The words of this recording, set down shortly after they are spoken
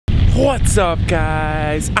What's up,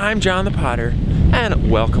 guys? I'm Jonthepotter, and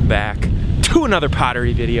welcome back to another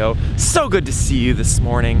pottery video. So good to see you this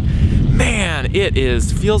morning. Man,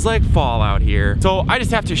 feels like fall out here. So I just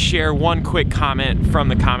have to share one quick comment from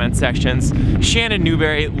the comment sections. Shannon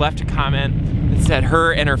Newberry left a comment that said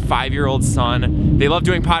her and her 5-year-old son, they love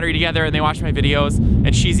doing pottery together and they watch my videos,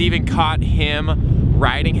 and she's even caught him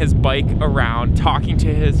riding his bike around, talking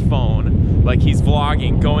to his phone, like he's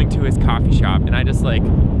vlogging, going to his coffee shop, and I just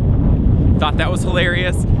thought that was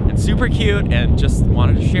hilarious and super cute and just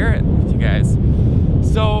wanted to share it with you guys.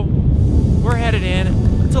 So we're headed in.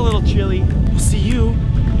 It's a little chilly. We'll see you.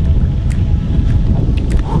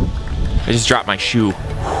 I just dropped my shoe.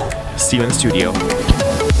 See you in the studio.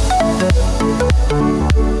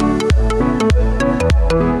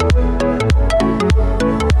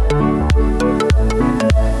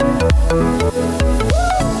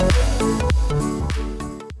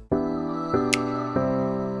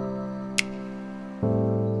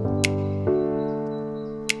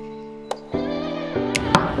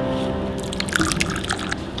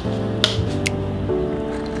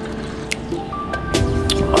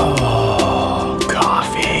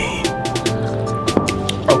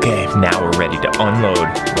 Now we're ready to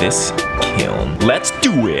unload this kiln. Let's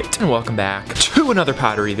do it! And welcome back to another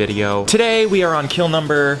pottery video. Today we are on kiln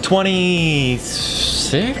number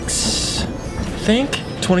 26, I think?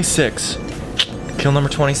 26. Kiln number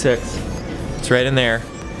 26. It's right in there.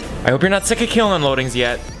 I hope you're not sick of kiln unloadings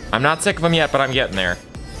yet. I'm not sick of them yet, but I'm getting there.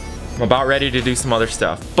 I'm about ready to do some other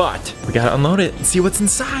stuff, but we gotta unload it and see what's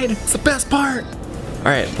inside. It's the best part. All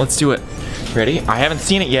right, let's do it. Ready? I haven't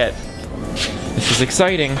seen it yet. This is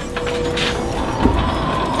exciting.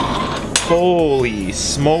 Holy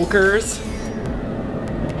smokers.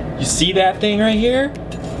 You see that thing right here?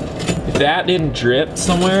 If that didn't drip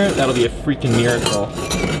somewhere, that'll be a freaking miracle.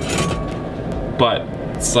 But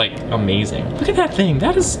it's like amazing. Look at that thing.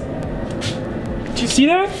 That is, do you see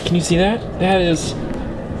that? Can you see that? That is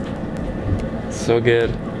so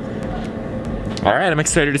good. All right, I'm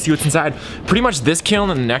excited to see what's inside. Pretty much this kiln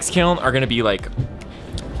and the next kiln are gonna be like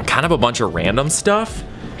kind of a bunch of random stuff,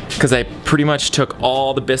 because I pretty much took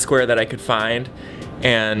all the bisqueware that I could find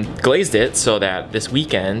and glazed it so that this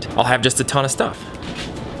weekend I'll have just a ton of stuff.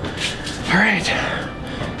 All right,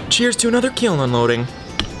 cheers to another kiln unloading.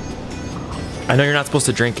 I know you're not supposed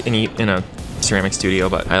to drink and eat in a ceramic studio,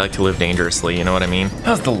 but I like to live dangerously, you know what I mean?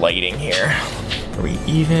 How's the lighting here? Are we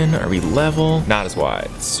even? Are we level? Not as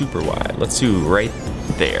wide, super wide. Let's do right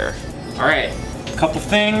there. All right, a couple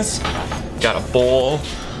things. Got a bowl.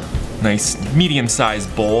 Nice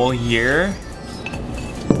medium-sized bowl here.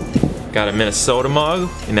 Got a Minnesota mug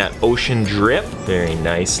in that ocean drip. Very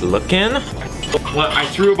nice looking. Well, I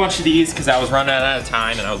threw a bunch of these because I was running out of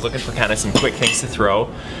time and I was looking for kind of some quick things to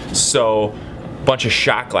throw. So, a bunch of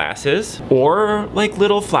shot glasses, or like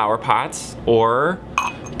little flower pots, or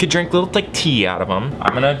you could drink little like tea out of them.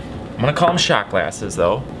 I'm gonna call them shot glasses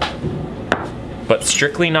though. But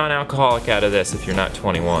strictly non-alcoholic out of this if you're not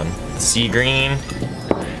 21. Sea green.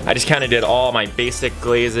 I just kind of did all my basic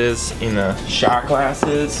glazes in the shot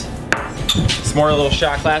glasses. Some more little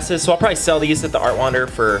shot glasses. So I'll probably sell these at the Art Wander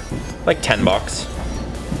for like 10 bucks.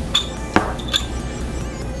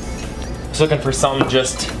 Just looking for some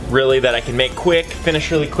just really that I can make quick, finish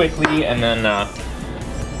really quickly, and then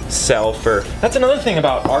sell for. That's another thing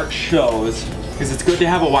about art shows, is it's good to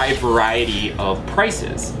have a wide variety of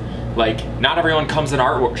prices. Like, not everyone comes to an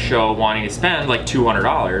art show wanting to spend like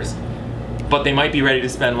 $200. But they might be ready to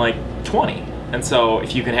spend like 20. And so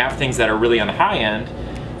if you can have things that are really on the high end,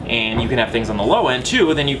 and you can have things on the low end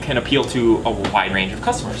too, then you can appeal to a wide range of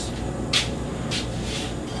customers.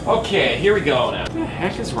 Okay, here we go now. What the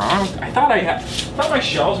heck is wrong? I thought my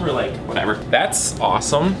shelves were like, whatever. That's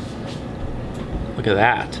awesome. Look at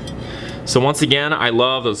that. So once again, I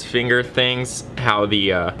love those finger things, how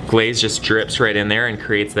the glaze just drips right in there and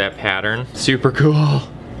creates that pattern. Super cool.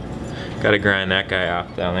 Gotta grind that guy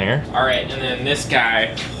off down there. All right, and then this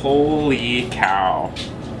guy, holy cow.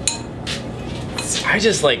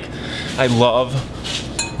 I love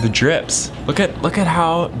the drips. Look at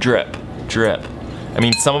how drip. I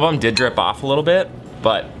mean, some of them did drip off a little bit,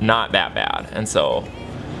 but not that bad. And so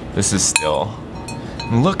this is still,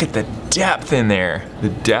 look at the depth in there. The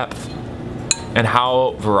depth and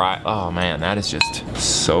how oh man, that is just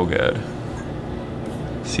so good.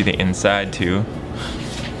 See the inside too.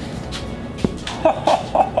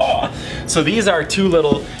 So these are two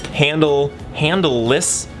little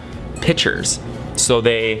handleless pitchers. So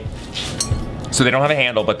they don't have a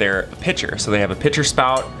handle, but they're a pitcher. So they have a pitcher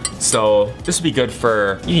spout. So this would be good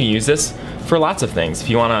for, you can use this for lots of things. If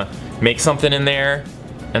you wanna make something in there,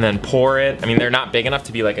 and then pour it. I mean, they're not big enough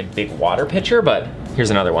to be like a big water pitcher, but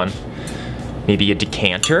here's another one. Maybe a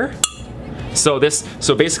decanter. So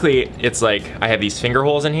basically it's like I have these finger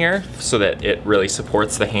holes in here so that it really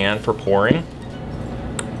supports the hand for pouring.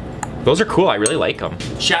 Those are cool, I really like them.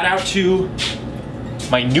 Shout out to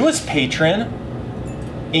my newest patron,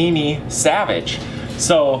 Amy Savage.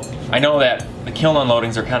 So I know that the kiln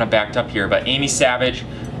unloadings are kind of backed up here, but Amy Savage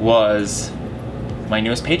was my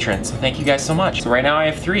newest patron, so thank you guys so much. So right now I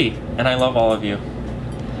have 3, and I love all of you.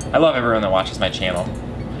 I love everyone that watches my channel.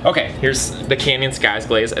 Okay, here's the Canyon Skies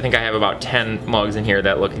glaze. I think I have about 10 mugs in here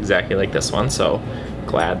that look exactly like this one, so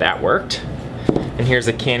glad that worked. And here's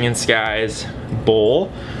a Canyon Skies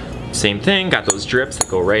bowl. Same thing, got those drips that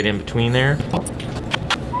go right in between there.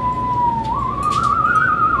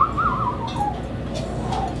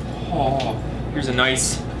 Oh, here's a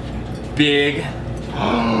nice big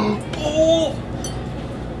bowl.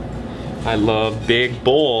 I love big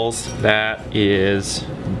bowls. That is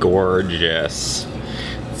gorgeous.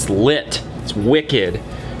 It's lit, it's wicked,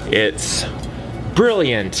 it's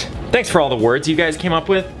brilliant. Thanks for all the words you guys came up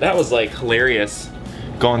with. That was like hilarious,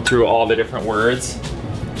 going through all the different words.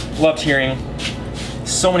 Loved hearing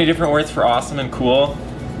so many different words for awesome and cool,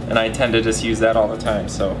 and I tend to just use that all the time,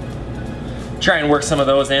 so try and work some of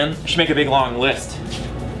those in. I should make a big long list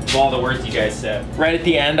of all the words you guys said. Right at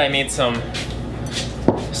the end I made some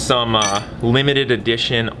limited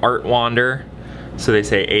edition Art Wander. So they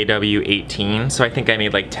say AW18, so I think I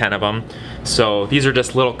made like 10 of them. So these are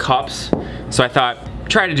just little cups. So I thought,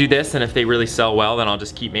 try to do this, and if they really sell well, then I'll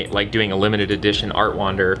just keep doing a limited edition Art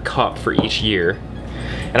Wander cup for each year.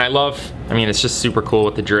 And I mean, it's just super cool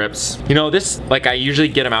with the drips. You know, this, like I usually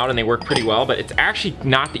get them out and they work pretty well, but it's actually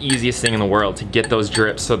not the easiest thing in the world to get those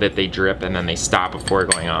drips so that they drip and then they stop before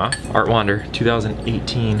going off. Art Wander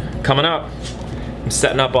 2018, coming up. I'm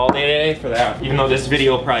setting up all day today for that, even though this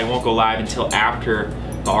video probably won't go live until after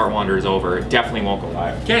the Art Wander is over. It definitely won't go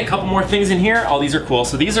live. Okay, a couple more things in here. All these are cool.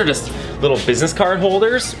 So these are just little business card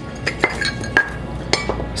holders.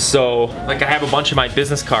 So, like I have a bunch of my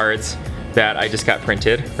business cards that I just got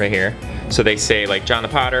printed right here. So they say like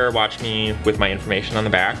Jonthepotter, watch me, with my information on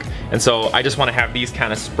the back. And so I just want to have these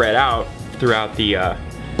kind of spread out throughout the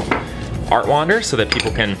Art Wander so that people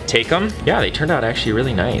can take them. Yeah, they turned out actually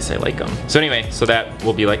really nice. I like them. So anyway, so that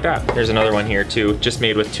will be like that. There's another one here too, just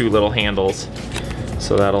made with 2 little handles.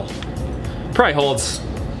 So that'll probably holds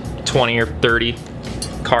 20 or 30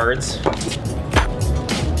 cards.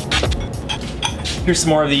 Here's some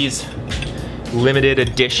more of these limited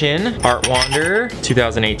edition Art Wander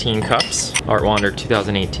 2018 cups. Art Wander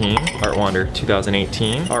 2018, Art Wander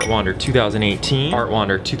 2018, Art Wander 2018, Art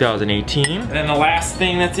Wander 2018. And then the last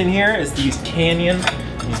thing that's in here is these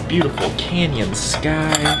beautiful Canyon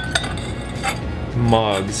Sky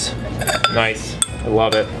mugs. Nice, I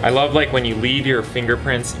love it. I love like when you leave your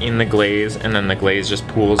fingerprints in the glaze and then the glaze just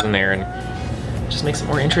pools in there and just makes it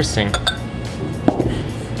more interesting.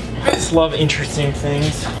 I just love interesting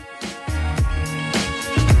things.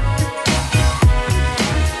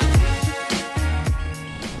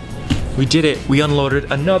 We did it. We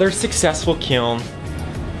unloaded another successful kiln,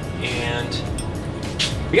 and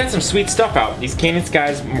we got some sweet stuff out. These Canyon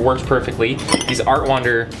Skies worked perfectly. These Art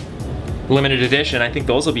Wander limited edition, I think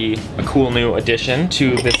those will be a cool new addition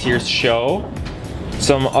to this year's show.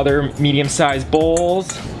 Some other medium-sized bowls.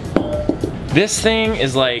 This thing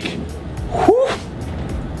is like, whew,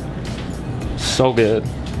 so good.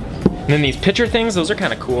 And then these pitcher things, those are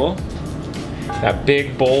kind of cool. That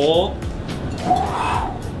big bowl.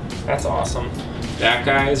 That's awesome. That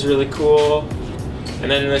guy is really cool.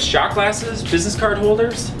 And then the shot glasses, business card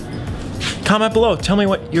holders. Comment below, tell me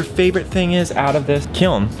what your favorite thing is out of this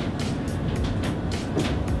kiln.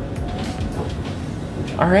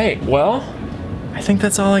 All right, well, I think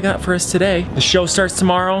that's all I got for us today. The show starts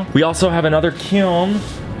tomorrow. We also have another kiln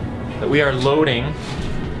that we are loading.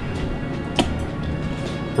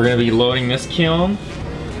 We're gonna be loading this kiln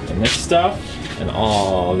and this stuff and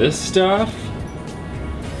all this stuff.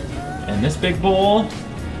 And this big bowl,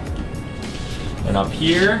 and up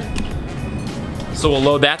here. So we'll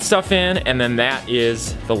load that stuff in, and then that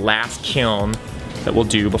is the last kiln that we'll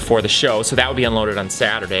do before the show. So that will be unloaded on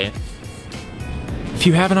Saturday. If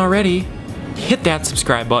you haven't already, hit that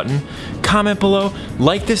subscribe button, comment below,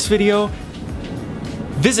 like this video,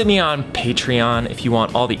 visit me on Patreon if you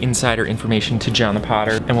want all the insider information to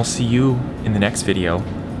Jonthepotter, and we'll see you in the next video.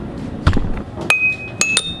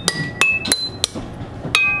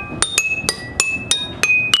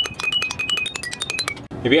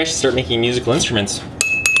 Maybe I should start making musical instruments.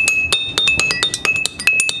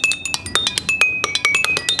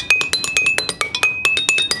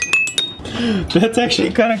 That's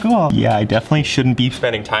actually kind of cool. Yeah, I definitely shouldn't be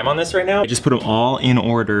spending time on this right now. I just put them all in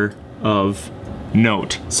order of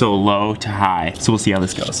note, so low to high. So we'll see how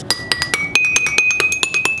this goes.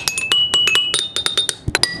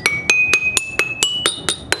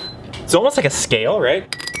 It's almost like a scale, right?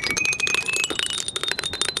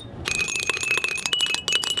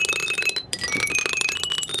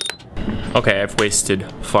 Okay, I've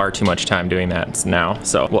wasted far too much time doing that now,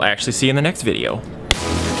 so we'll actually see you in the next video.